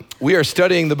We are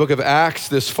studying the book of Acts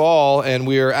this fall, and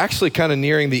we are actually kind of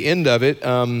nearing the end of it.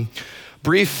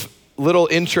 Brief little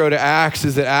intro to Acts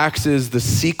is that Acts is the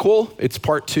sequel. It's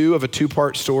part 2 of a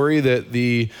 2-part story that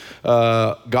the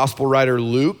gospel writer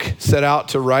Luke set out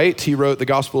to write. He wrote the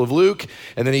Gospel of Luke,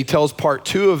 and then he tells part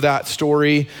 2 of that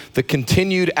story, the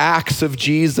continued acts of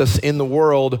Jesus in the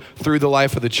world through the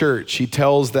life of the church. He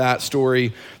tells that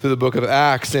story through the book of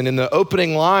Acts. And in the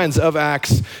opening lines of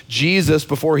Acts, Jesus,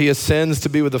 before he ascends to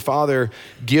be with the Father,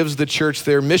 gives the church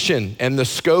their mission and the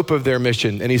scope of their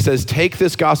mission. And he says, take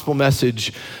this gospel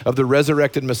message of the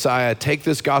resurrected Messiah, take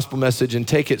this gospel message and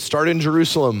take it, start in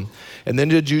Jerusalem, and then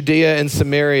to Judea and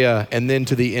Samaria, and then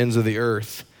to the ends of the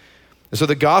earth. And so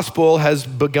the gospel has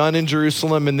begun in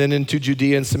Jerusalem and then into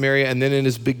Judea and Samaria, and then it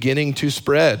is beginning to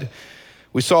spread.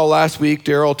 We saw last week,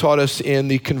 Daryl taught us in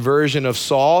the conversion of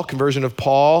Saul, conversion of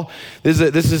Paul. This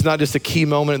is not just a key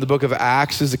moment in the book of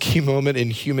Acts, this is a key moment in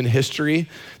human history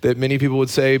that many people would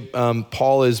say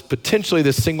Paul is potentially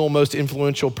the single most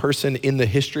influential person in the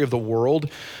history of the world.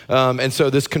 And so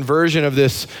this conversion of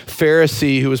this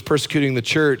Pharisee who was persecuting the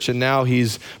church, and now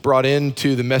he's brought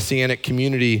into the messianic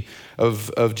community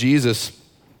of Jesus,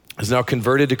 is now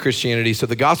converted to Christianity. So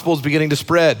the gospel is beginning to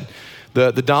spread.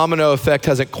 The domino effect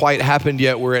hasn't quite happened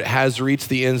yet where it has reached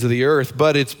the ends of the earth,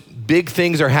 but it's big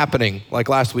things are happening, like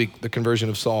last week, the conversion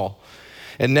of Saul.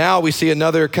 And now we see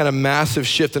another kind of massive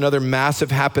shift, another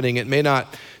massive happening. It may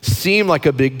not seem like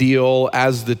a big deal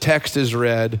as the text is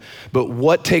read, but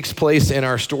what takes place in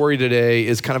our story today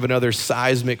is kind of another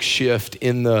seismic shift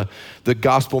in the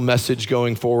gospel message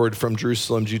going forward from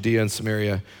Jerusalem, Judea, and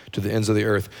Samaria to the ends of the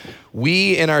earth.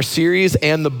 We, in our series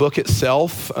and the book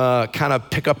itself, kind of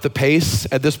pick up the pace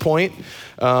at this point.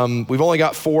 We've only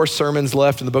got 4 sermons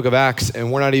left in the book of Acts,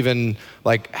 and we're not even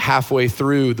like halfway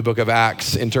through the book of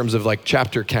Acts in terms of like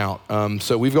chapter count.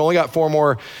 So we've only got 4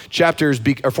 more chapters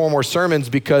or 4 more sermons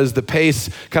because the pace,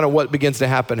 kind of what begins to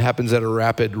happen, happens at a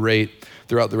rapid rate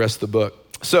throughout the rest of the book.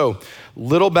 So,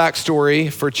 little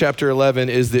backstory for chapter 11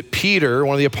 is that Peter,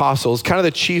 one of the apostles, kind of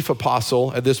the chief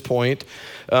apostle at this point,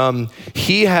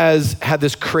 he has had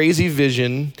this crazy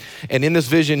vision, and in this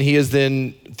vision, he is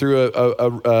then, through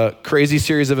a crazy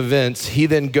series of events, he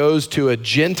then goes to a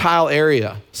Gentile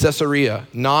area, Caesarea,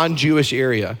 non-Jewish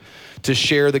area, to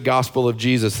share the gospel of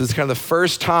Jesus. This is kind of the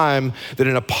first time that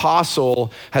an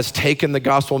apostle has taken the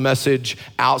gospel message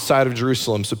outside of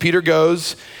Jerusalem. So Peter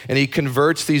goes and he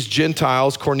converts these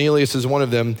Gentiles. Cornelius is one of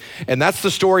them. And that's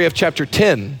the story of chapter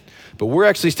 10. But we're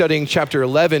actually studying chapter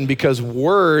 11 because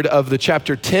word of the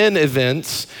chapter 10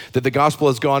 events that the gospel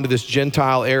has gone to this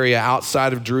Gentile area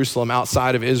outside of Jerusalem,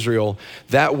 outside of Israel,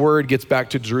 that word gets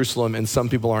back to Jerusalem and some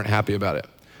people aren't happy about it.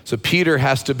 So Peter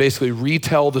has to basically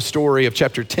retell the story of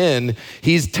chapter 10.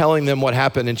 He's telling them what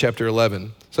happened in chapter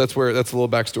 11. So that's a little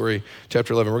backstory,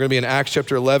 chapter 11. We're going to be in Acts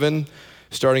chapter 11,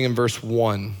 starting in verse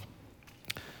 1.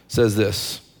 It says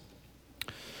this.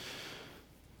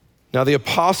 Now the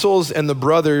apostles and the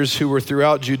brothers who were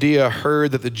throughout Judea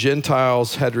heard that the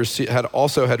Gentiles had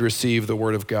also received the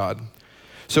word of God.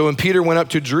 So when Peter went up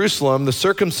to Jerusalem, the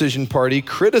circumcision party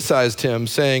criticized him,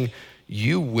 saying,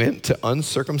 "You went to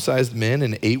uncircumcised men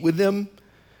and ate with them?"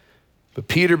 But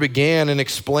Peter began and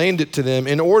explained it to them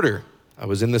in order. I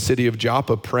was in the city of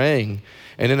Joppa praying,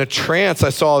 and in a trance I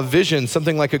saw a vision,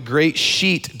 something like a great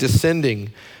sheet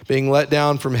descending, being let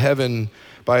down from heaven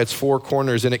by its 4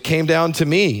 corners, and it came down to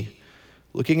me.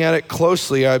 Looking at it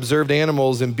closely, I observed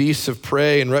animals and beasts of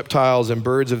prey and reptiles and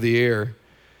birds of the air.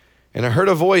 And I heard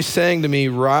a voice saying to me,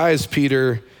 "Rise,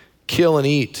 Peter, kill and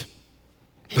eat."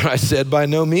 But I said, "By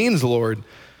no means, Lord,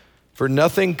 for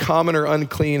nothing common or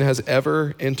unclean has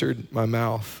ever entered my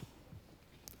mouth."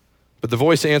 But the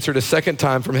voice answered a second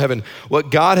time from heaven,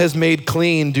 "What God has made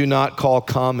clean, do not call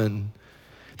common."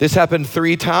 This happened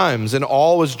 3 times, and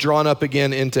all was drawn up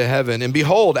again into heaven. And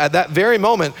behold, at that very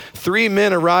moment, 3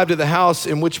 men arrived at the house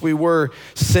in which we were,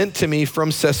 sent to me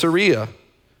from Caesarea.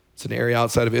 It's an area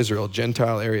outside of Israel, a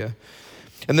Gentile area.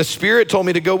 And the Spirit told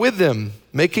me to go with them,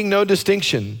 making no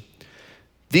distinction.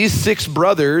 These 6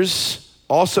 brothers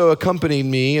also accompanied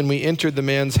me, and we entered the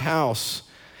man's house.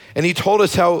 And he told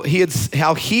us how he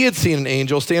had seen an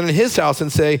angel stand in his house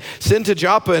and say, "Send to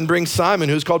Joppa and bring Simon,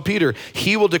 who's called Peter.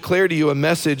 He will declare to you a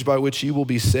message by which you will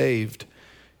be saved,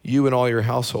 you and all your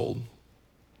household."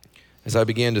 As I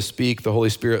began to speak, the Holy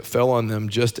Spirit fell on them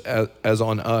just as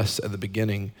on us at the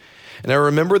beginning. And I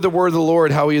remembered the word of the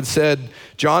Lord, how he had said,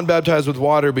 "John baptized with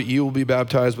water, but you will be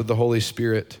baptized with the Holy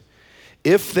Spirit."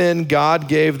 If then God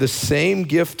gave the same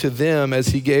gift to them as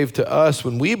he gave to us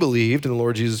when we believed in the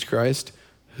Lord Jesus Christ,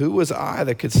 who was I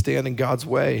that could stand in God's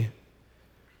way?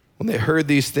 When they heard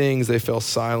these things, they fell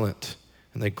silent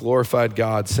And they glorified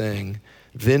God, saying,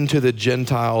 then to the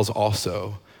Gentiles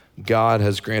also, God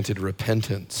has granted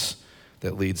repentance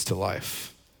that leads to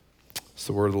life. It's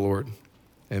the word of the Lord.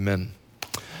 Amen.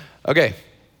 Okay,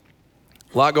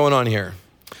 a lot going on here.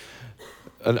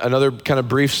 Another kind of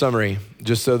brief summary,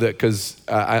 just so that, because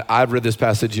I've read this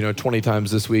passage 20 times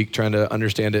this week, trying to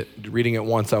understand it. Reading it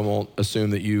once, I won't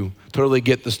assume that you totally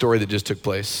get the story that just took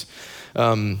place.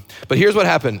 But here's what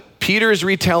happened. Peter is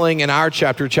retelling in our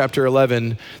chapter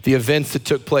 11, the events that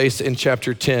took place in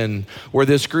chapter 10, where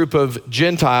this group of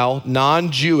Gentile,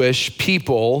 non-Jewish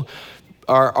people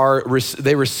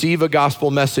they receive a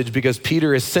gospel message because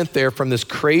Peter is sent there from this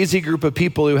crazy group of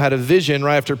people who had a vision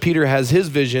right after Peter has his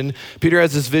vision. Peter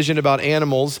has this vision about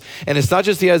animals, and it's not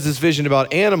just he has this vision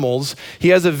about animals, he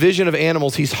has a vision of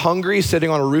animals. He's hungry, sitting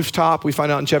on a rooftop. We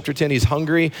find out in chapter 10 he's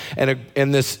hungry,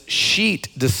 and this sheet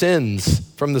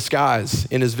descends from the skies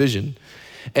in his vision.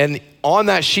 And on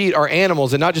that sheet are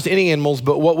animals, and not just any animals,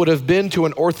 but what would have been to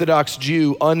an Orthodox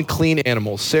Jew unclean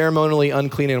animals, ceremonially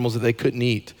unclean animals that they couldn't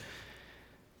eat.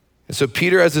 And so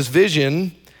Peter has this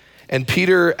vision, and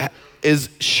Peter is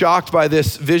shocked by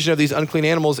this vision of these unclean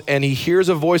animals, and he hears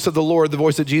a voice of the Lord, the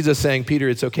voice of Jesus saying, Peter,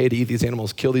 it's okay to eat these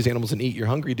animals. Kill these animals and eat. You're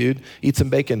hungry, dude. Eat some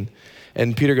bacon.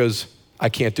 And Peter goes, I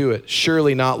can't do it.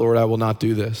 Surely not, Lord. I will not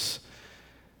do this.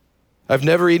 I've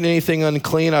never eaten anything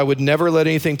unclean. I would never let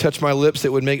anything touch my lips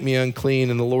that would make me unclean.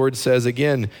 And the Lord says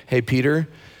again, hey, Peter,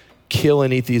 kill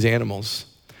and eat these animals.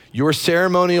 Your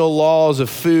ceremonial laws of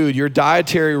food, your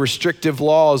dietary restrictive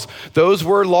laws, those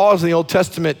were laws in the Old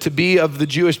Testament to be of the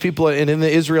Jewish people and in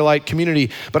the Israelite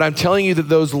community. But I'm telling you that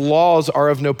those laws are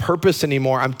of no purpose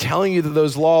anymore. I'm telling you that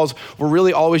those laws were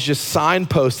really always just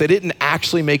signposts. They didn't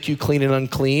actually make you clean and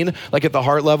unclean, like at the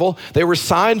heart level. They were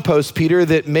signposts, Peter,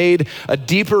 that made a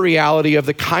deeper reality of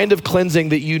the kind of cleansing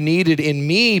that you needed in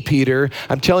me, Peter.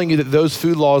 I'm telling you that those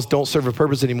food laws don't serve a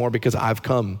purpose anymore because I've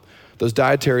come. Those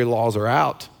dietary laws are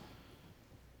out.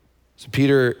 So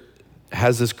Peter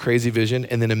has this crazy vision,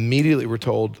 and then immediately we're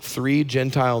told 3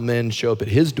 Gentile men show up at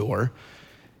his door,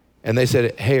 and they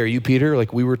said, hey, are you Peter?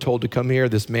 Like, we were told to come here.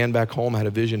 This man back home had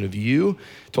a vision of you,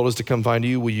 told us to come find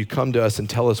you. Will you come to us and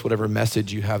tell us whatever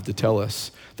message you have to tell us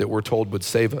that we're told would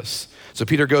save us? So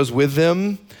Peter goes with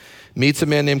them, meets a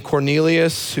man named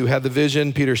Cornelius who had the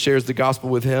vision. Peter shares the gospel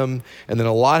with him, and then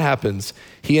a lot happens.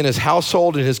 He and his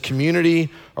household and his community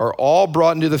are all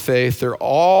brought into the faith. They're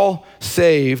all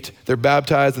saved. They're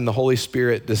baptized, and the Holy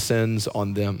Spirit descends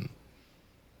on them.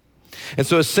 And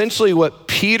so essentially what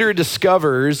Peter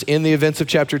discovers in the events of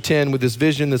chapter 10 with this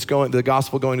vision that's going, the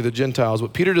gospel going to the Gentiles,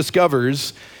 what Peter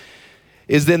discovers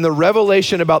is then the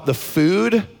revelation about the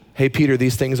food. Hey, Peter,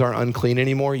 these things aren't unclean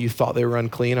anymore. You thought they were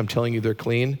unclean. I'm telling you they're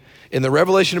clean. And the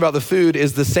revelation about the food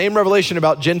is the same revelation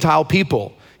about Gentile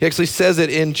people. He actually says it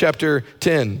in chapter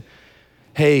 10.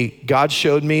 Hey, God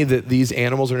showed me that these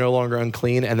animals are no longer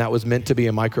unclean, and that was meant to be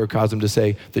a microcosm to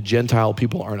say the Gentile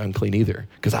people aren't unclean either,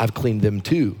 because I've cleaned them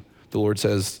too, the Lord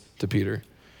says to Peter.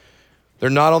 They're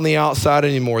not on the outside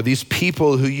anymore. These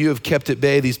people who you have kept at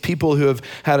bay, these people who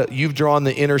have you've drawn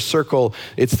the inner circle.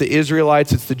 It's the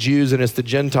Israelites, it's the Jews, and it's the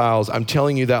Gentiles. I'm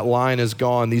telling you that line is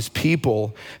gone. These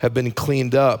people have been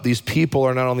cleaned up. These people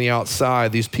are not on the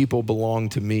outside. These people belong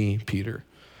to me, Peter.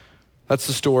 That's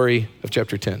the story of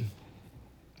chapter 10.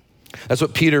 That's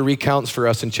what Peter recounts for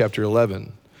us in chapter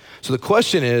 11. So the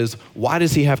question is, why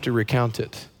does he have to recount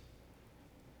it?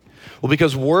 Well,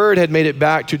 because word had made it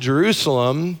back to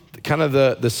Jerusalem, kind of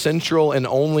the central and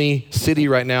only city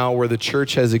right now where the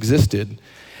church has existed.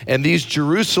 And these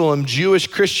Jerusalem Jewish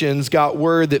Christians got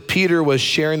word that Peter was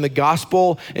sharing the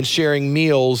gospel and sharing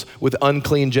meals with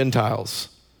unclean Gentiles.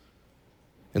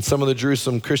 And some of the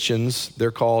Jerusalem Christians,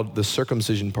 they're called the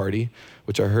circumcision party,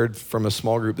 which I heard from a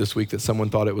small group this week that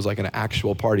someone thought it was like an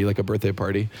actual party, like a birthday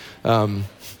party.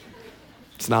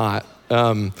 It's not.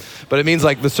 But it means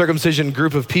like the circumcision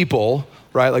group of people,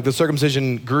 right? Like the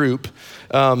circumcision group.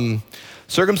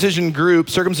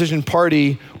 Circumcision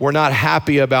party were not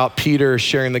happy about Peter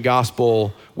sharing the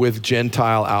gospel with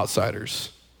Gentile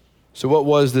outsiders. So what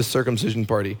was this circumcision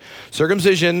party?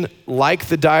 Circumcision, like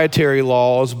the dietary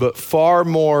laws, but far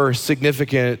more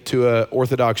significant to an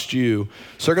Orthodox Jew,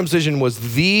 circumcision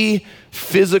was the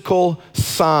physical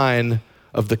sign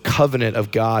of the covenant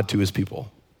of God to his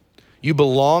people. You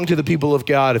belong to the people of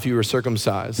God if you were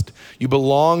circumcised. You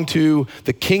belong to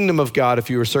the kingdom of God if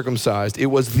you were circumcised. It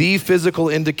was the physical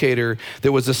indicator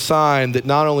that was a sign that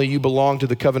not only you belong to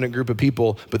the covenant group of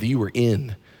people, but that you were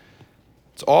in.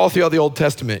 It's all throughout the Old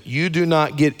Testament. You do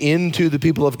not get into the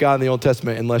people of God in the Old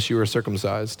Testament unless you are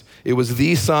circumcised. It was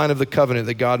the sign of the covenant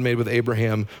that God made with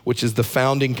Abraham, which is the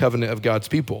founding covenant of God's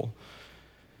people.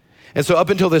 And so up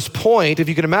until this point, if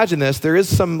you can imagine this, there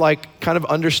is some like kind of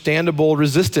understandable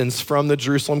resistance from the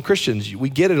Jerusalem Christians. We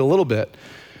get it a little bit.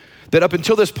 That up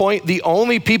until this point, the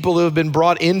only people who have been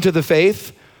brought into the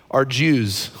faith are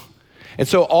Jews. And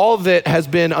so all that has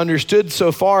been understood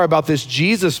so far about this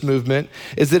Jesus movement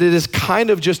is that it is kind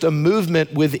of just a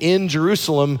movement within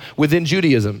Jerusalem, within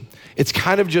Judaism. It's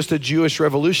kind of just a Jewish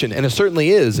revolution, and it certainly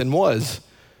is and was.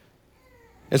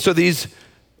 And so these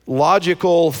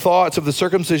logical thoughts of the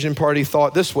circumcision party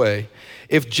thought this way: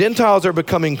 if Gentiles are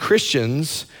becoming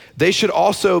Christians, they should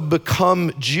also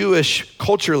become Jewish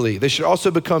culturally. They should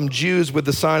also become Jews with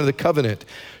the sign of the covenant.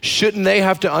 Shouldn't they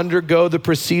have to undergo the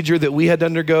procedure that we had to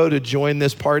undergo to join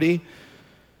this party?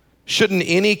 Shouldn't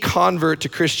any convert to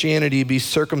Christianity be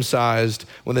circumcised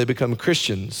when they become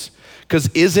Christians? Because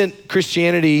isn't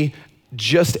Christianity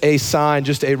just a sign,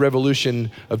 just a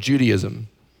revolution of Judaism?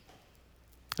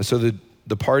 And so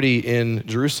the party in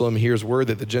Jerusalem hears word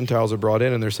that the Gentiles are brought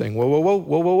in, and they're saying,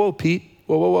 whoa, Pete,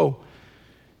 whoa.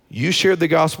 You shared the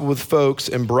gospel with folks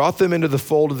and brought them into the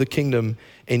fold of the kingdom,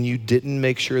 and you didn't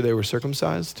make sure they were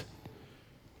circumcised?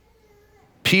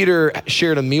 Peter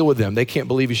shared a meal with them. They can't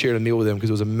believe he shared a meal with them because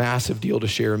it was a massive deal to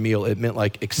share a meal. It meant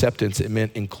like acceptance. It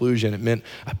meant inclusion. It meant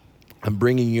I'm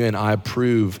bringing you in. I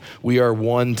approve. We are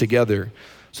one together.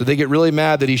 So they get really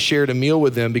mad that he shared a meal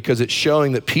with them because it's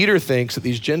showing that Peter thinks that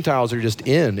these Gentiles are just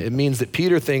in. It means that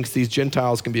Peter thinks these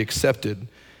Gentiles can be accepted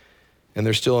and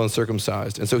they're still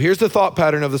uncircumcised. And so here's the thought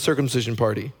pattern of the circumcision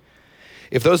party.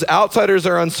 If those outsiders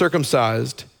are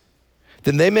uncircumcised,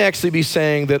 then they may actually be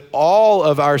saying that all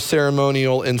of our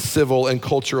ceremonial and civil and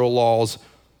cultural laws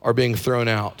are being thrown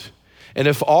out. And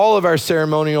if all of our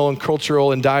ceremonial and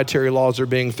cultural and dietary laws are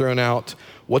being thrown out,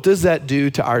 what does that do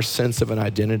to our sense of an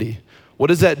identity? What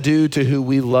does that do to who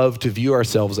we love to view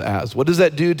ourselves as? What does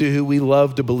that do to who we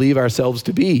love to believe ourselves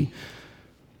to be?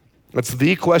 That's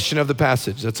the question of the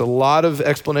passage. That's a lot of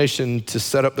explanation to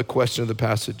set up the question of the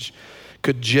passage.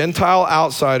 Could Gentile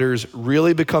outsiders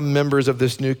really become members of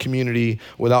this new community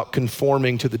without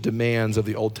conforming to the demands of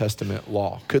the Old Testament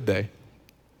law? Could they?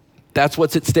 That's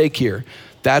what's at stake here.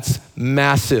 That's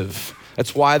massive.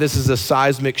 That's why this is a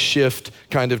seismic shift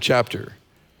kind of chapter.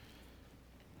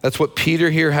 That's what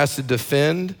Peter here has to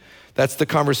defend. That's the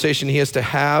conversation he has to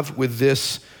have with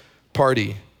this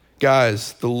party.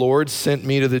 Guys, the Lord sent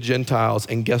me to the Gentiles,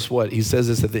 and guess what? He says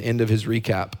this at the end of his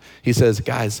recap. He says,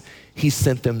 guys, he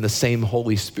sent them the same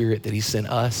Holy Spirit that he sent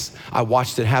us. I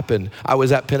watched it happen. I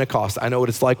was at Pentecost. I know what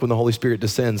it's like when the Holy Spirit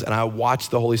descends, and I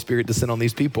watched the Holy Spirit descend on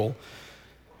these people,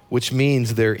 which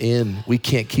means they're in. We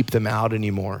can't keep them out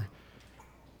anymore.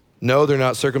 No, they're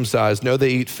not circumcised. No,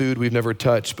 they eat food we've never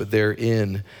touched, but they're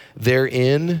in. They're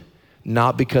in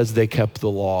not because they kept the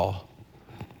law.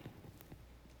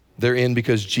 They're in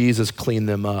because Jesus cleaned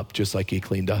them up just like he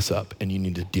cleaned us up, and you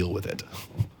need to deal with it,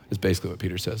 is basically what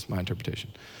Peter says, my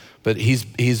interpretation. But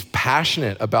he's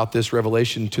passionate about this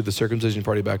revelation to the circumcision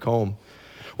party back home.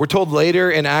 We're told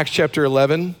later in Acts chapter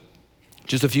 11,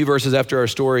 just a few verses after our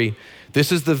story,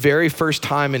 this is the very first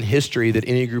time in history that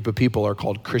any group of people are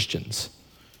called Christians.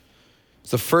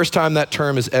 It's the first time that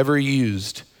term is ever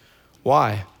used.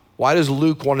 Why? Why does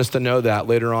Luke want us to know that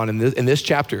later on in this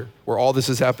chapter where all this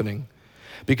is happening?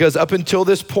 Because up until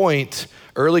this point,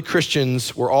 early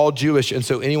Christians were all Jewish, and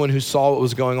so anyone who saw what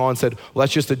was going on said, well,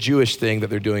 that's just a Jewish thing that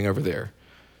they're doing over there.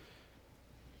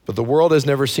 But the world has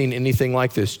never seen anything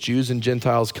like this. Jews and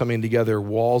Gentiles coming together,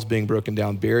 walls being broken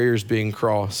down, barriers being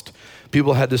crossed.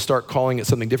 People had to start calling it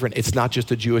something different. It's not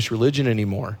just a Jewish religion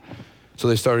anymore. So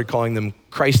they started calling them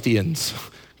Christians,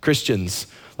 Christians.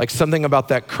 Like something about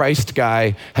that Christ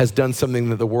guy has done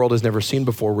something that the world has never seen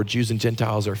before, where Jews and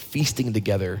Gentiles are feasting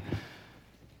together.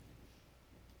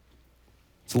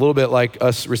 It's a little bit like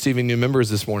us receiving new members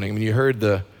this morning. I mean, you heard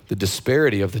the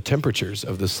disparity of the temperatures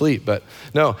of the sleep, but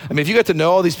no, I mean, if you got to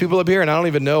know all these people up here, and I don't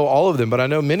even know all of them, but I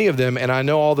know many of them, and I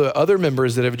know all the other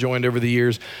members that have joined over the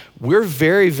years, we're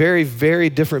very, very, very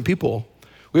different people.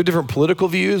 We have different political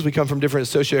views. We come from different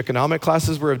socioeconomic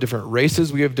classes. We have different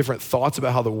races. We have different thoughts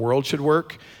about how the world should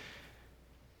work.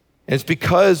 And it's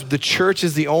because the church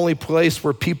is the only place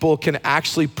where people can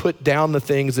actually put down the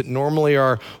things that normally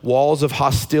are walls of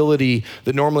hostility,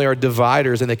 that normally are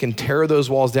dividers, and they can tear those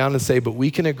walls down and say, but we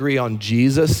can agree on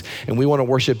Jesus, and we want to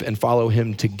worship and follow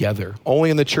him together. Only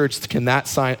in the church can that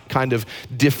kind of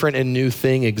different and new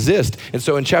thing exist. And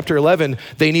so in chapter 11,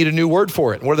 they need a new word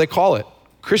for it. What do they call it?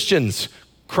 Christians,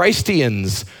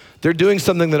 Christians. They're doing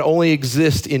something that only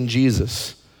exists in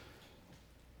Jesus.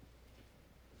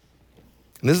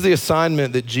 And this is the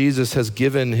assignment that Jesus has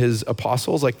given his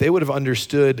apostles. Like they would have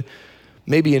understood,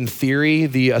 maybe in theory,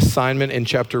 the assignment in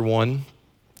chapter 1.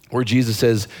 where Jesus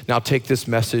says, now take this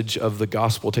message of the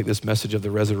gospel, take this message of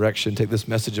the resurrection, take this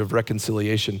message of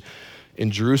reconciliation. In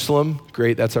Jerusalem,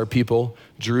 great, that's our people.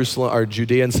 Jerusalem, or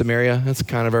Judea and Samaria, that's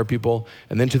kind of our people.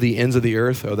 And then to the ends of the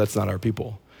earth, oh, that's not our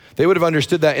people. They would have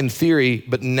understood that in theory,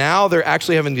 but now they're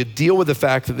actually having to deal with the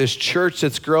fact that this church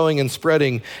that's growing and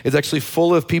spreading is actually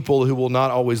full of people who will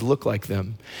not always look like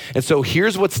them. And so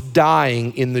here's what's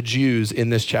dying in the Jews in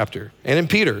this chapter and in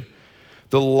Peter.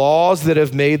 The laws that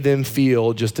have made them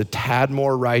feel just a tad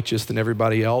more righteous than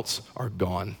everybody else are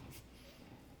gone.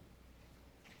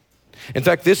 In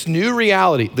fact, this new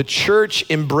reality, the church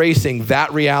embracing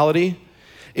that reality,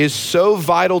 is so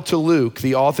vital to Luke,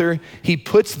 the author. He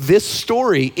puts this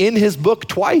story in his book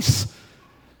twice.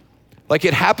 Like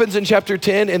it happens in chapter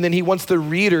 10, and then he wants the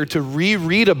reader to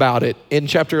reread about it in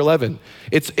chapter 11.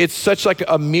 It's such like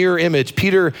a mirror image.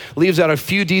 Peter leaves out a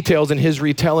few details in his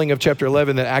retelling of chapter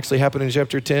 11 that actually happened in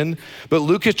chapter 10. But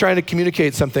Luke is trying to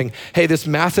communicate something. Hey, this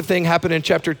massive thing happened in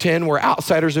chapter 10 where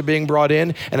outsiders are being brought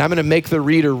in, and I'm gonna make the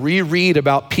reader reread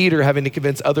about Peter having to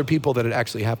convince other people that it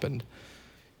actually happened.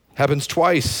 Happens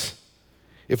twice.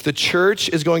 If the church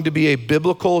is going to be a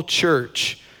biblical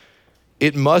church,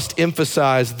 it must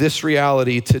emphasize this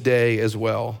reality today as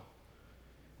well.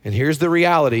 And here's the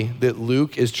reality that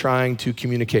Luke is trying to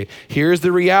communicate. Here's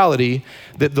the reality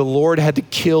that the Lord had to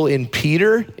kill in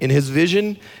Peter in his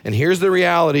vision, and here's the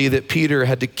reality that Peter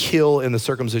had to kill in the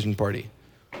circumcision party.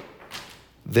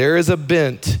 There is a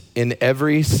bent in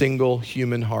every single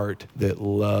human heart that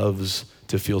loves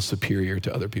to feel superior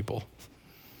to other people.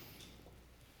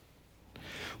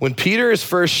 When Peter is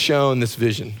first shown this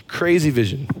vision, crazy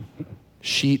vision,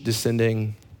 sheet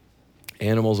descending,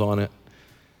 animals on it,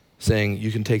 saying,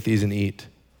 you can take these and eat.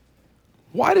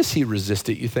 Why does he resist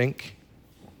it, you think?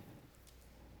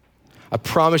 I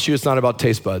promise you it's not about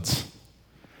taste buds.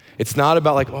 It's not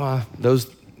about like, oh, those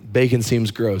bacon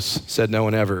seems gross, said no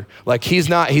one ever. Like he's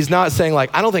not saying like,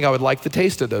 I don't think I would like the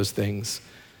taste of those things.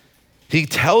 He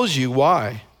tells you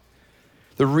why.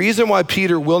 The reason why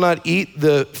Peter will not eat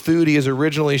the food he is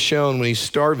originally shown when he's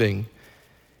starving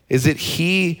is that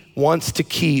he wants to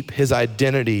keep his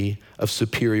identity of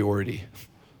superiority.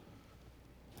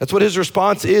 That's what his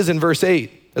response is in verse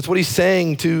 8. That's what he's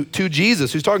saying to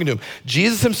Jesus, who's talking to him.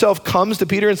 Jesus himself comes to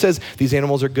Peter and says, these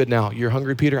animals are good now. You're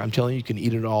hungry, Peter? I'm telling you, you can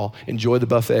eat it all. Enjoy the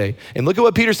buffet. And look at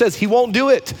what Peter says. He won't do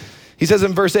it. He says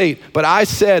in verse 8, but I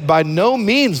said, by no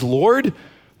means, Lord,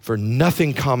 for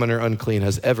nothing common or unclean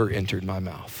has ever entered my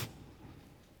mouth.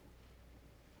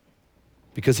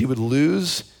 Because he would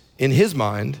lose, in his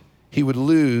mind, he would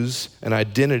lose an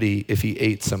identity if he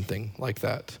ate something like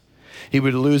that. He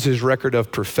would lose his record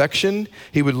of perfection.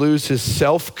 He would lose his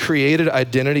self-created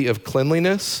identity of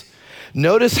cleanliness.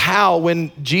 Notice how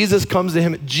when Jesus comes to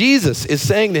him, Jesus is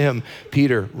saying to him,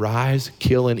 Peter, rise,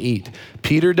 kill, and eat.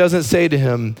 Peter doesn't say to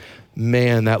him,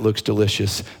 man, that looks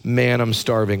delicious. Man, I'm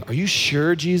starving. Are you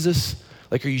sure, Jesus?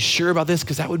 Like, are you sure about this?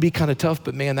 Because that would be kind of tough,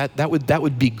 but man, that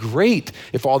would be great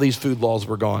if all these food laws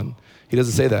were gone. He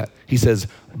doesn't say that. He says,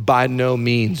 by no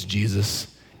means, Jesus.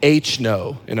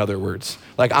 No, in other words.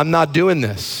 Like, I'm not doing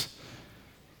this.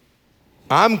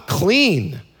 I'm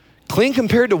clean. Clean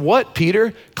compared to what,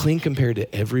 Peter? Clean compared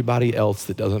to everybody else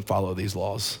that doesn't follow these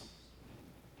laws.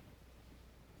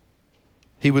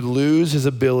 He would lose his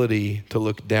ability to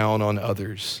look down on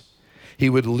others. He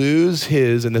would lose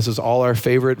his, and this is all our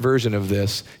favorite version of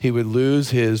this, he would lose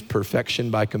his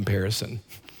perfection by comparison.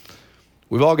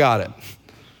 We've all got it.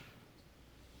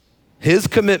 His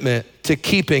commitment to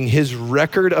keeping his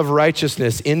record of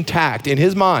righteousness intact in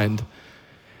his mind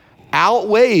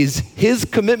outweighs his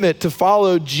commitment to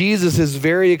follow Jesus'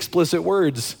 very explicit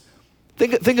words.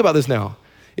 Think about this now.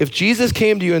 If Jesus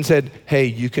came to you and said, hey,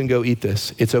 you can go eat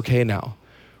this, it's okay now,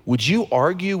 would you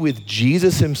argue with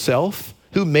Jesus himself,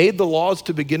 who made the laws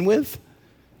to begin with?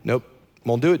 Nope,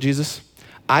 won't do it, Jesus.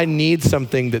 I need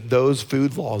something that those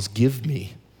food laws give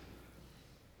me.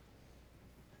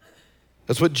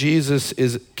 That's what Jesus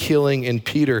is killing in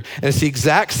Peter. And it's the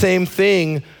exact same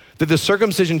thing that the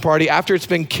circumcision party, after it's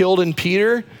been killed in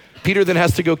Peter, Peter then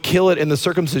has to go kill it in the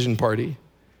circumcision party.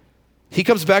 He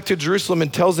comes back to Jerusalem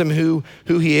and tells them who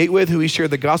he ate with, who he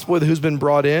shared the gospel with, who's been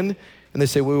brought in. And they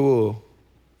say, whoa.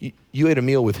 You ate a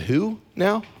meal with who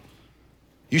now?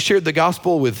 You shared the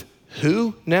gospel with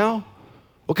who now?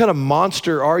 What kind of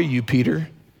monster are you, Peter?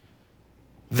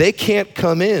 They can't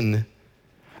come in.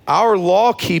 Our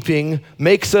law keeping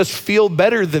makes us feel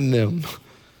better than them.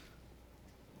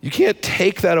 You can't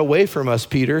take that away from us,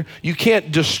 Peter. You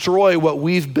can't destroy what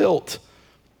we've built.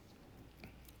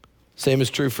 Same is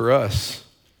true for us.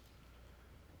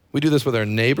 We do this with our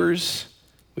neighbors.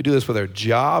 We do this with our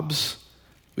jobs.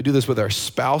 We do this with our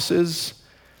spouses.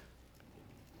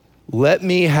 Let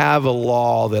me have a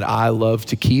law that I love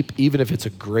to keep, even if it's a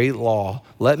great law.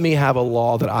 Let me have a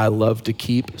law that I love to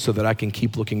keep so that I can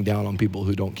keep looking down on people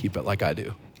who don't keep it like I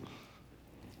do.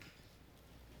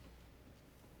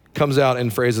 Comes out in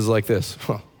phrases like this.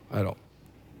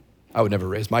 I would never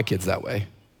raise my kids that way.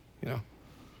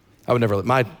 I would never let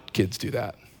my kids do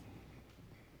that.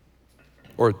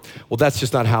 Or, well, that's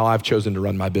just not how I've chosen to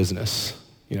run my business.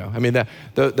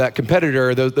 That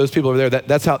competitor, those people over there,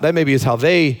 that maybe is how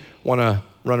they want to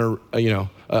run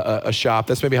a shop.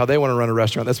 That's maybe how they want to run a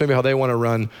restaurant. That's maybe how they want to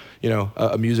run,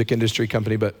 a music industry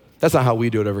company, but that's not how we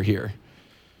do it over here.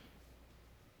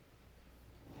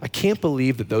 I can't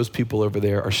believe that those people over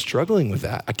there are struggling with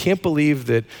that. I can't believe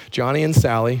that Johnny and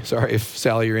Sally, sorry if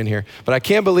Sally you're in here, but I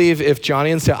can't believe if Johnny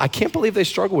and Sally, I can't believe they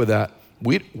struggle with that.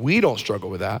 We don't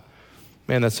struggle with that.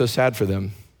 Man, that's so sad for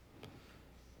them.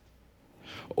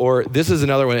 Or this is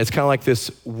another one. It's kind of like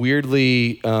this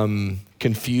weirdly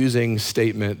confusing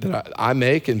statement that I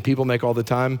make and people make all the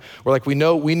time. We're like, we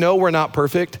know we're not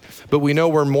perfect, but we know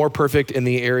we're more perfect in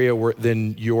the area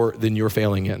than you're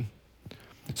failing in.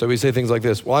 So we say things like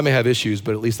this, well, I may have issues,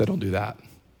 but at least I don't do that.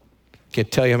 Can't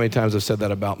tell you how many times I've said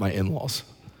that about my in-laws.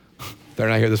 They're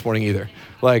not here this morning either.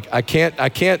 Like, I can't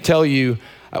tell you,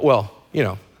 we're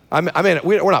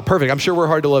not perfect. I'm sure we're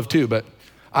hard to love too, but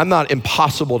I'm not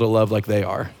impossible to love like they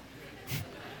are.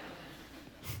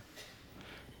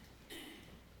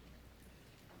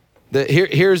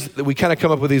 We kind of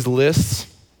come up with these lists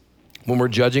when we're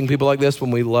judging people like this,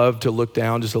 when we love to look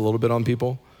down just a little bit on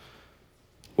people.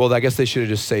 Well, I guess they should have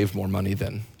just saved more money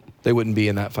then. They wouldn't be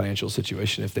in that financial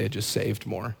situation if they had just saved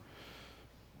more.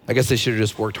 I guess they should have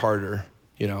just worked harder,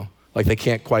 like they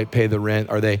can't quite pay the rent,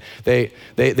 or they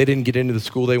didn't get into the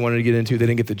school they wanted to get into, they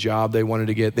didn't get the job they wanted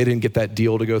to get, they didn't get that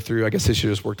deal to go through. I guess they should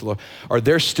have just worked a little. Or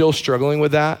they're still struggling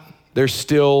with that. They're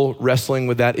still wrestling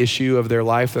with that issue of their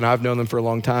life, and I've known them for a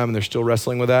long time and they're still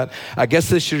wrestling with that. I guess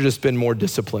they should have just been more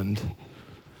disciplined.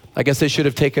 I guess they should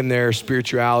have taken their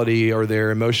spirituality or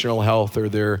their emotional health or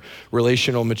their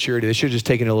relational maturity. They should have just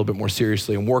taken it a little bit more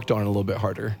seriously and worked on it a little bit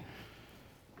harder.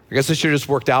 I guess they should have just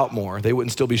worked out more. They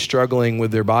wouldn't still be struggling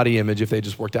with their body image if they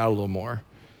just worked out a little more.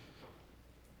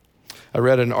 I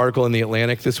read an article in The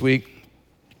Atlantic this week,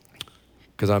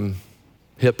 because I'm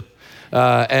hip,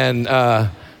 and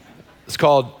it's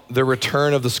called The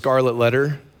Return of the Scarlet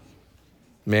Letter.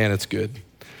 Man, it's good.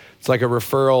 It's like a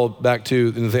referral back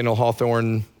to the Nathaniel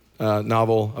Hawthorne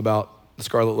novel about the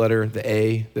Scarlet Letter, the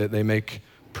A that they make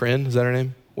Prynne, is that her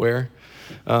name? Where?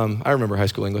 I remember high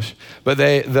school English. But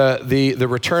the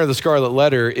Return of the Scarlet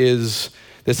Letter is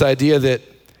this idea that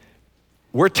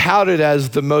we're touted as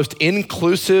the most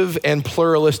inclusive and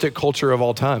pluralistic culture of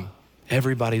all time.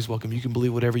 Everybody's welcome. You can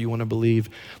believe whatever you want to believe.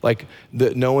 Like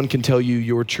no one can tell you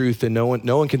your truth, and no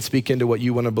one can speak into what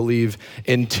you want to believe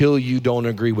until you don't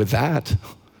agree with that.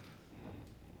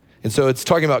 And so it's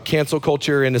talking about cancel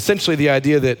culture and essentially the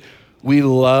idea that we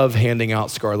love handing out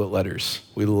scarlet letters.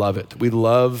 We love it. We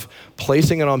love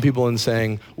placing it on people and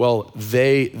saying, well,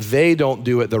 they don't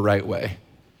do it the right way.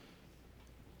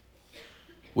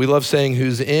 We love saying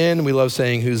who's in. We love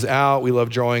saying who's out. We love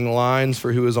drawing lines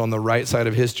for who is on the right side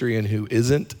of history and who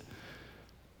isn't.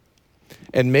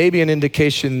 And maybe an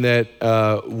indication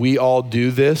that we all do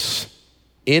this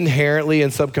inherently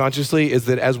and subconsciously is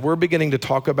that as we're beginning to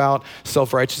talk about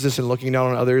self-righteousness and looking down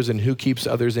on others and who keeps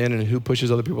others in and who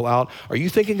pushes other people out, are you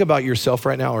thinking about yourself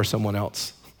right now or someone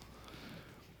else?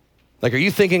 Like, are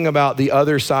you thinking about the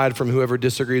other side from whoever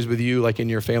disagrees with you, like in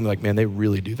your family, like, man, they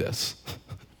really do this.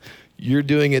 You're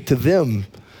doing it to them.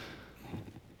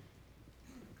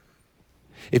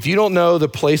 If you don't know the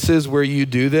places where you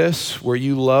do this, where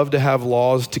you love to have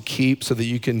laws to keep so that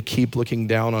you can keep looking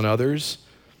down on others,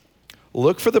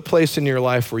 look for the place in your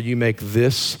life where you make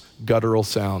this guttural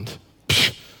sound.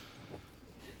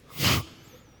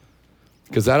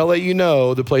 Because that'll let you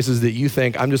know the places that you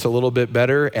think, I'm just a little bit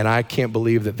better and I can't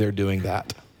believe that they're doing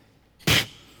that.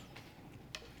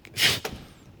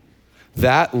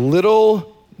 That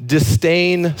little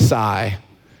disdain sigh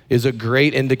is a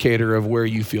great indicator of where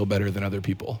you feel better than other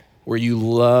people, where you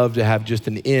love to have just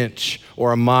an inch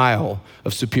or a mile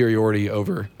of superiority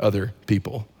over other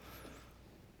people.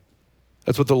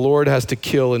 That's what the Lord has to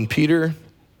kill in Peter.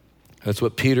 That's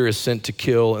what Peter is sent to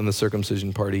kill in the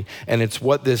circumcision party. And it's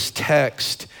what this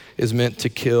text is meant to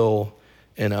kill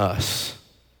in us.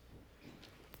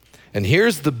 And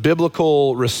here's the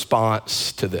biblical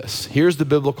response to this. Here's the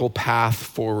biblical path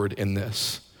forward in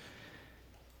this.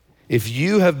 If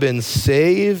you have been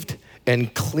saved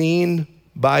and clean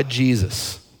by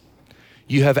Jesus,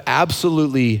 you have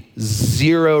absolutely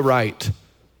zero right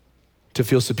to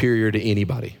feel superior to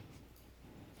anybody.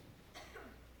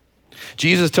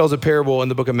 Jesus tells a parable in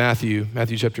the book of Matthew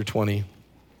chapter 20,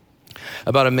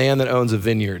 about a man that owns a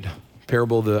vineyard.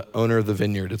 Parable of the owner of the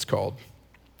vineyard, it's called.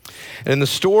 And in the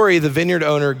story, the vineyard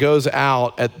owner goes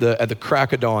out at the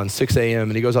crack of dawn, 6 a.m.,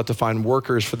 and he goes out to find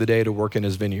workers for the day to work in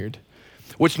his vineyard,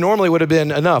 which normally would have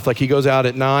been enough. Like he goes out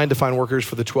at 9 to find workers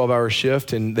for the 12-hour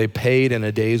shift, and they paid in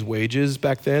a day's wages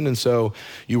back then. And so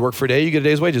you work for a day, you get a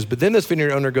day's wages. But then this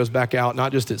vineyard owner goes back out,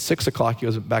 not just at 6 o'clock, he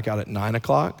goes back out at 9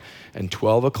 o'clock and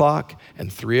 12 o'clock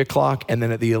and 3 o'clock. And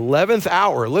then at the 11th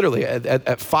hour, literally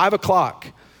at 5 o'clock,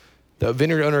 the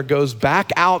vineyard owner goes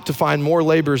back out to find more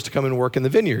laborers to come and work in the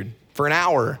vineyard for an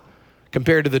hour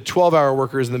compared to the 12-hour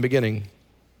workers in the beginning.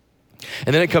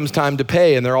 And then it comes time to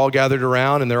pay, and they're all gathered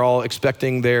around, and they're all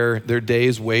expecting their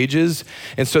day's wages.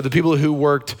 And so the people who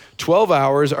worked 12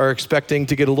 hours are expecting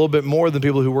to get a little bit more than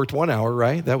people who worked 1 hour,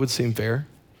 right? That would seem fair.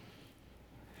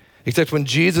 Except when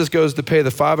Jesus goes to pay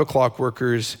the 5 o'clock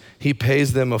workers, he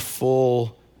pays them a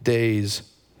full day's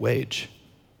wage.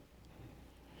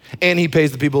 And he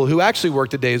pays the people who actually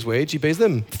worked a day's wage, he pays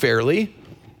them fairly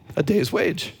a day's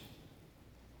wage.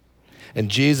 And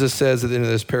Jesus says at the end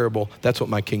of this parable, that's what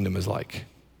my kingdom is like.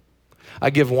 I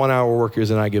give 1 hour workers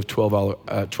and I give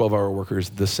 12-hour workers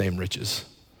the same riches.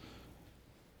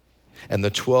 And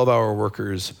the 12-hour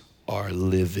workers are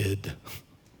livid.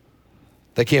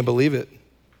 They can't believe it.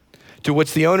 To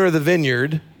which the owner of the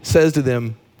vineyard says to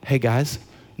them, hey guys,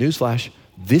 newsflash,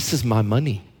 this is my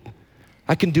money.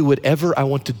 I can do whatever I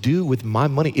want to do with my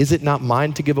money. Is it not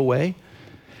mine to give away?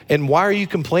 And why are you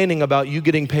complaining about you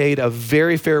getting paid a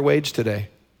very fair wage today?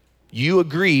 You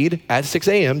agreed at 6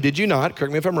 a.m., did you not,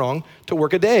 correct me if I'm wrong, to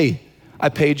work a day. I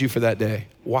paid you for that day.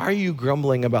 Why are you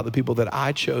grumbling about the people that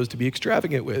I chose to be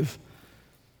extravagant with?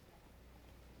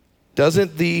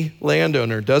 Doesn't the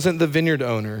landowner, doesn't the vineyard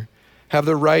owner have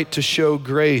the right to show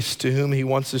grace to whom he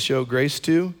wants to show grace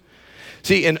to?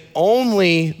 See, and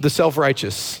only the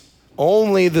self-righteous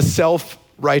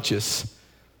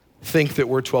think that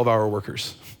we're 12-hour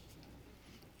workers.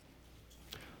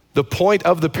 The point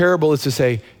of the parable is to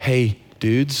say, hey,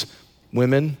 dudes,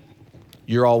 women,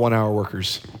 you're all 1 hour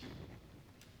workers.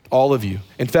 All of you.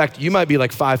 In fact, you might be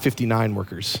like 559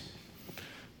 workers.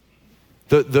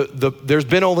 There's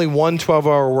been only one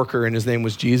 12-hour worker, and his name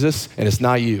was Jesus, and it's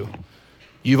not you.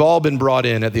 You've all been brought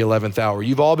in at the 11th hour.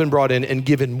 You've all been brought in and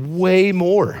given way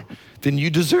more than you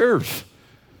deserve.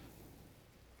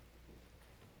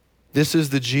 This is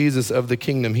the Jesus of the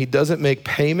kingdom. He doesn't make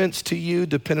payments to you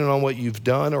depending on what you've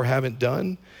done or haven't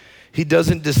done. He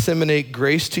doesn't disseminate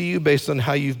grace to you based on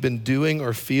how you've been doing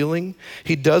or feeling.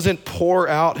 He doesn't pour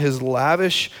out his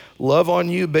lavish love on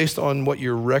you based on what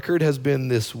your record has been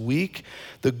this week.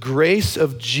 The grace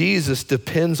of Jesus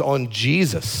depends on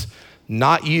Jesus,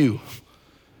 not you.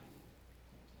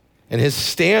 And his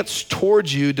stance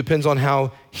towards you depends on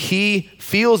how he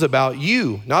feels about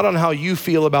you, not on how you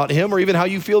feel about him or even how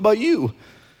you feel about you.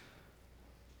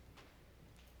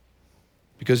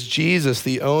 Because Jesus,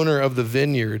 the owner of the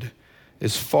vineyard,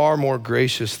 is far more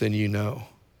gracious than you know.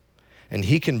 And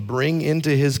he can bring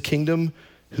into his kingdom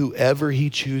whoever he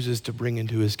chooses to bring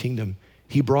into his kingdom.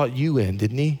 He brought you in,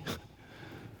 didn't he?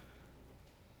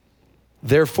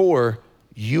 Therefore,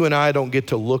 you and I don't get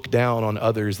to look down on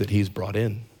others that he's brought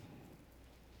in.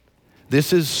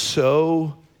 This is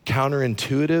so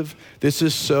counterintuitive. This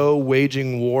is so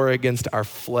waging war against our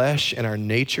flesh and our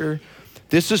nature.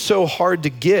 This is so hard to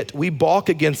get. We balk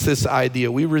against this idea.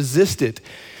 We resist it.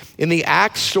 In the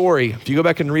Acts story, if you go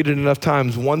back and read it enough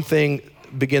times, one thing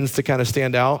begins to kind of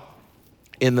stand out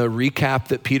in the recap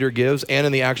that Peter gives and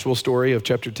in the actual story of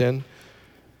chapter 10.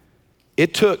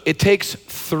 It takes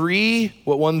 3,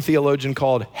 what one theologian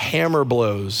called hammer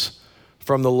blows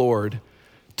from the Lord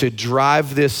to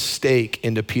drive this stake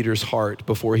into Peter's heart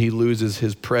before he loses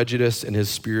his prejudice and his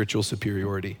spiritual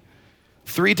superiority.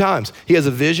 3 times. He has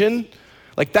a vision.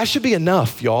 Like that should be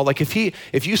enough, y'all. Like if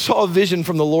you saw a vision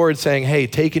from the Lord saying, hey,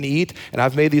 take and eat, and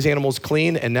I've made these animals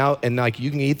clean, and like you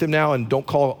can eat them now and don't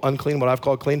call unclean what I've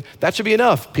called clean, that should be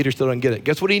enough. Peter still doesn't get it.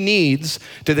 Guess what he needs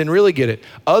to then really get it?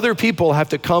 Other people have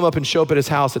to come up and show up at his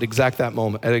house at exactly that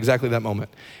moment.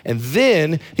 And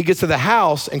then he gets to the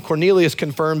house and Cornelius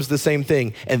confirms the same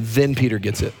thing, and then Peter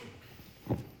gets it.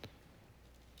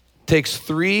 Takes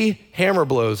 3 hammer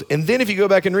blows. And then if you go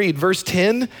back and read verse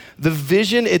 10, the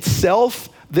vision itself,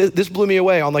 this blew me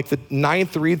away. On like the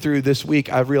 9th read through this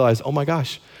week, I've realized, oh my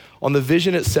gosh, on the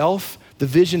vision itself, the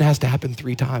vision has to happen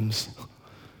 3 times.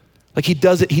 Like he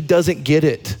doesn't get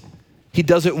it. He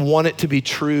doesn't want it to be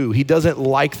true. He doesn't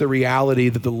like the reality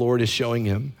that the Lord is showing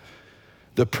him.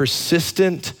 The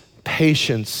persistent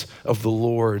patience of the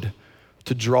Lord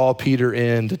to draw Peter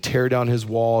in, to tear down his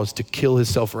walls, to kill his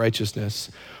self-righteousness,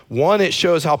 One, it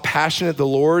shows how passionate the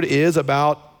Lord is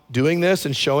about doing this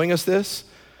and showing us this,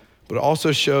 but it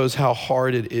also shows how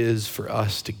hard it is for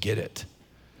us to get it.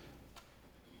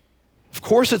 Of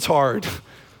course it's hard.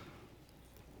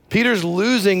 Peter's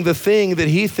losing the thing that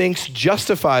he thinks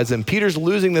justifies him. Peter's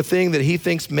losing the thing that he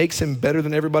thinks makes him better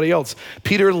than everybody else.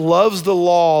 Peter loves the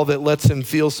law that lets him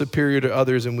feel superior to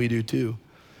others, and we do too.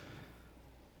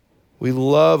 We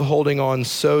love holding on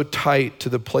so tight to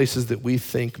the places that we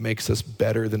think makes us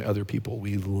better than other people.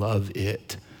 We love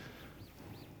it.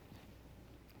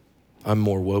 I'm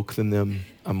more woke than them.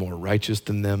 I'm more righteous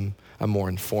than them. I'm more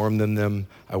informed than them.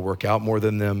 I work out more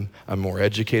than them. I'm more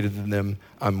educated than them.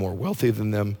 I'm more wealthy than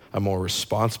them. I'm more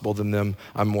responsible than them.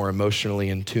 I'm more emotionally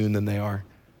in tune than they are.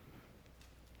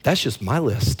 That's just my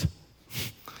list.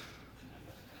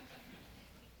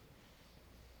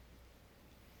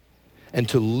 And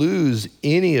to lose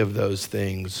any of those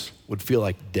things would feel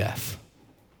like death.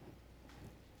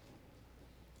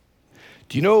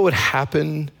 Do you know what would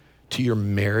happen to your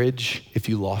marriage if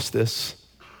you lost this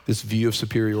view of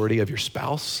superiority of your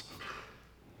spouse?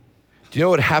 Do you know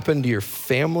what happened to your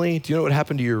family? Do you know what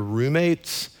happened to your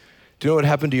roommates? Do you know what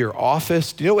happened to your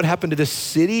office? Do you know what happened to this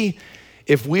city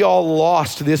if we all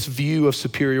lost this view of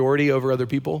superiority over other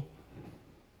people?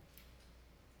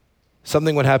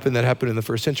 Something would happen that happened in the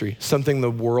first century, something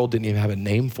the world didn't even have a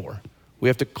name for. We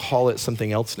have to call it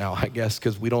something else now, I guess,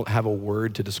 because we don't have a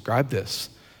word to describe this.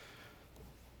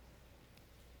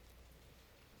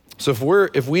 So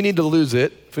if we need to lose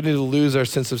it, if we need to lose our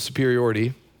sense of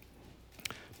superiority,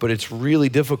 but it's really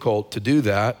difficult to do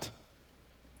that,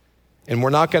 and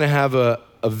we're not gonna have a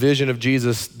vision of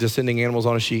Jesus descending animals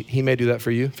on a sheet. He may do that for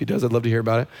you. If he does, I'd love to hear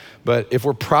about it. But if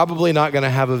we're probably not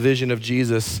gonna have a vision of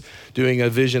Jesus doing a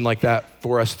vision like that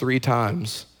for us 3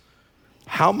 times,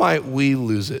 how might we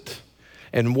lose it?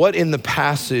 And what in the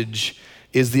passage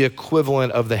is the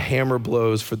equivalent of the hammer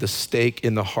blows for the stake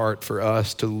in the heart for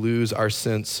us to lose our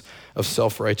sense of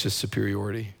self-righteous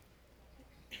superiority?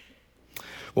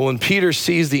 Well, when Peter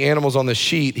sees the animals on the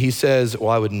sheet, he says, well,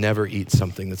 I would never eat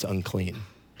something that's unclean,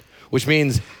 which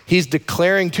means he's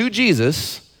declaring to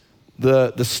Jesus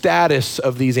the status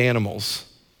of these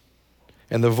animals.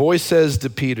 And the voice says to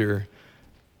Peter,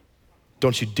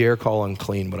 don't you dare call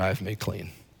unclean what I have made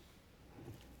clean.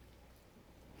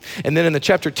 And then in the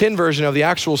chapter 10 version of the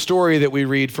actual story that we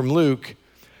read from Luke,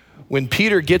 when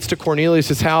Peter gets to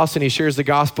Cornelius' house and he shares the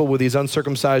gospel with these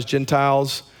uncircumcised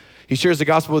Gentiles, he shares the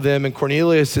gospel with them, and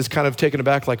Cornelius is kind of taken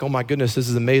aback, like, oh my goodness, this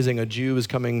is amazing. A Jew is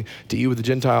coming to eat with a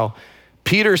Gentile.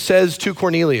 Peter says to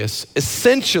Cornelius,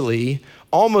 essentially,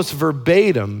 almost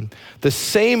verbatim, the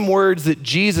same words that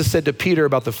Jesus said to Peter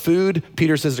about the food,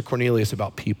 Peter says to Cornelius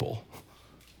about people.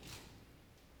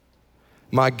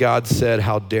 My God said,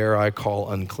 how dare I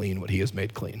call unclean what he has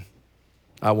made clean?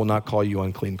 I will not call you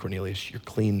unclean, Cornelius. You're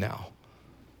clean now.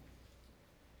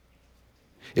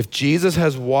 If Jesus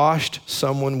has washed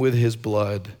someone with his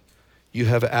blood, you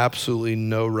have absolutely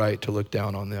no right to look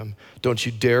down on them. Don't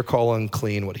you dare call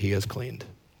unclean what he has cleaned.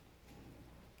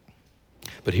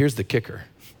 But here's the kicker.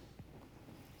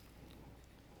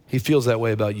 He feels that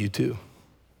way about you too.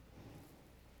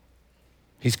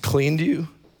 He's cleaned you.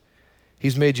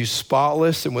 He's made you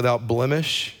spotless and without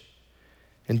blemish.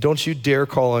 And don't you dare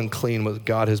call unclean what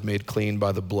God has made clean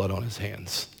by the blood on his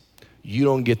hands. You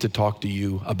don't get to talk to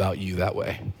you about you that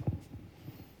way.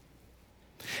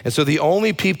 And so the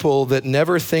only people that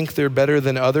never think they're better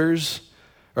than others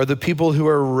are the people who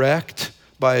are wrecked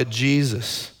by a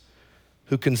Jesus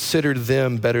who considered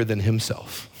them better than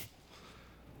himself.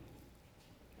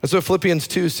 That's what Philippians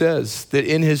 2 says, that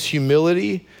in his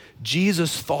humility,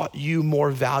 Jesus thought you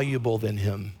more valuable than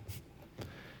him.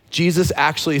 Jesus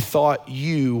actually thought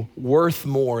you worth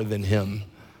more than him.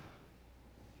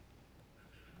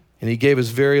 And he gave his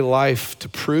very life to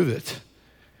prove it.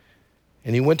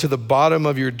 And he went to the bottom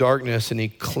of your darkness and he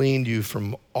cleaned you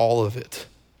from all of it.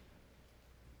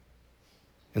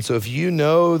 And so if you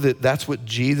know that that's what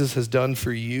Jesus has done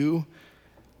for you,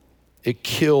 it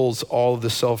kills all of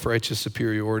the self-righteous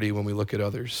superiority when we look at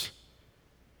others.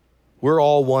 We're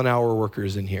all 1-hour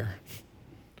workers in here.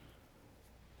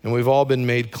 And we've all been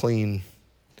made clean.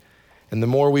 And the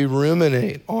more we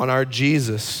ruminate on our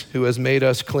Jesus who has made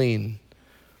us clean,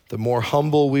 the more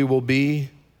humble we will be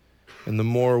and the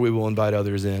more we will invite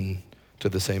others in to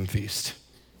the same feast.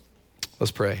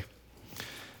 Let's pray.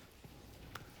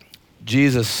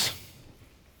 Jesus,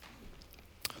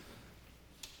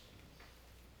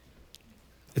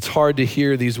 it's hard to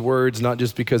hear these words, not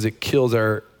just because it kills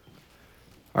our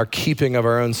keeping of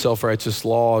our own self-righteous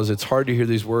laws. It's hard to hear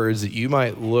these words that you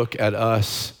might look at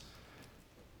us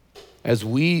as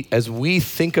we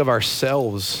think of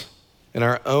ourselves in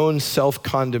our own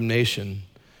self-condemnation,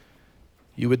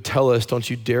 you would tell us, don't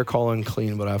you dare call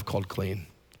unclean what I've called clean.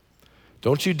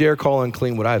 Don't you dare call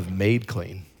unclean what I've made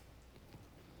clean.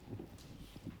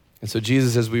 And so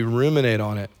Jesus, as we ruminate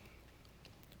on it,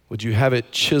 would you have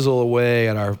it chisel away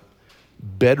at our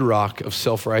bedrock of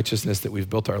self-righteousness that we've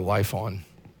built our life on?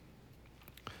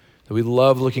 That we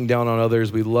love looking down on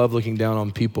others, we love looking down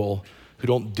on people who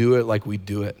don't do it like we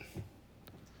do it.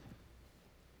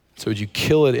 So would you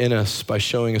kill it in us by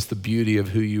showing us the beauty of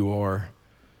who you are?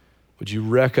 Would you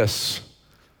wreck us?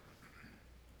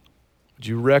 Would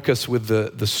you wreck us with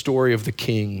the story of the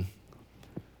king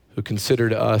who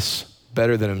considered us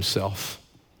better than himself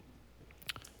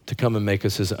to come and make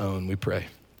us his own, we pray.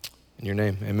 In your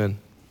name, amen.